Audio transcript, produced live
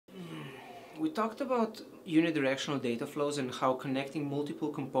We talked about unidirectional data flows and how connecting multiple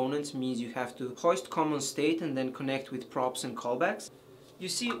components means you have to hoist common state and then connect with props and callbacks. You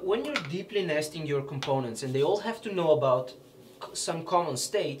see, when you're deeply nesting your components and they all have to know about some common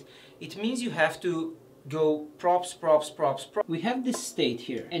state, it means you have to go props. We have this state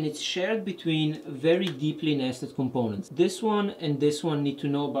here and it's shared between very deeply nested components. This one and this one need to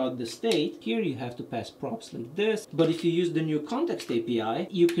know about the state. Here you have to pass props like this. But if you use the new context API,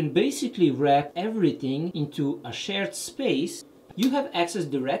 you can basically wrap everything into a shared space. You have access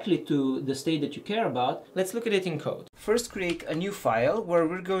directly to the state that you care about. Let's look at it in code. First, create a new file where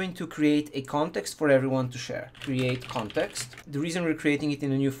we're going to create a context for everyone to share. Create context. The reason we're creating it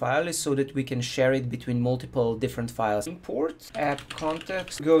in a new file is so that we can share it between multiple different files. Import app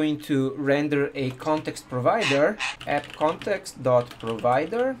context. Going to render a context provider, app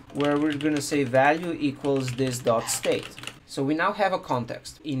context.provider, where we're going to say value equals this dot state. So we now have a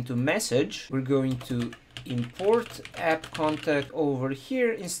context. Into message, we're going to import app context over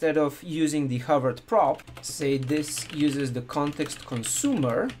here. Instead of using the hovered prop, say this uses the context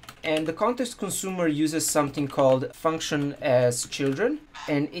consumer, and the context consumer uses something called function as children,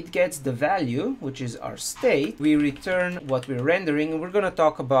 and it gets the value, which is our state. We return what we're rendering, and we're going to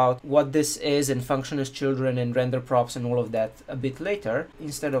talk about what this is and function as children and render props and all of that a bit later.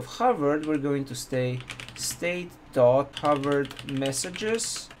 Instead of hovered, we're going to say state dot hovered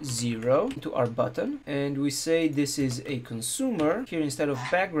messages 0 to our button, and we say this is a consumer. Here instead of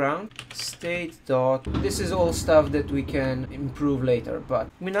background, state dot, this is all stuff that we can improve later, but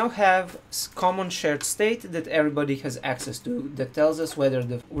we now have common shared state that everybody has access to that tells us whether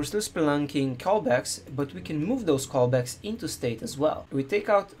we're still spelunking callbacks, but we can move those callbacks into state as well. We take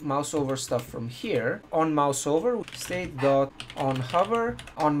out mouse over stuff from here. On mouse over, state dot on hover,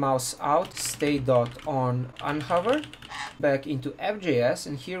 on mouse out, state dot on unhover. Back into app.js,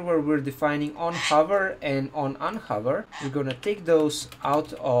 and here where we're defining on hover and on unhover, we're gonna take those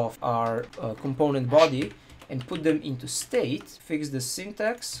out of our component body and put them into state. Fix the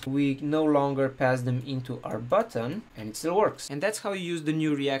syntax. We no longer pass them into our button, and it still works. And that's how you use the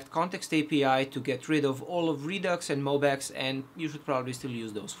new React Context API to get rid of all of Redux and MobX, and you should probably still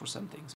use those for some things.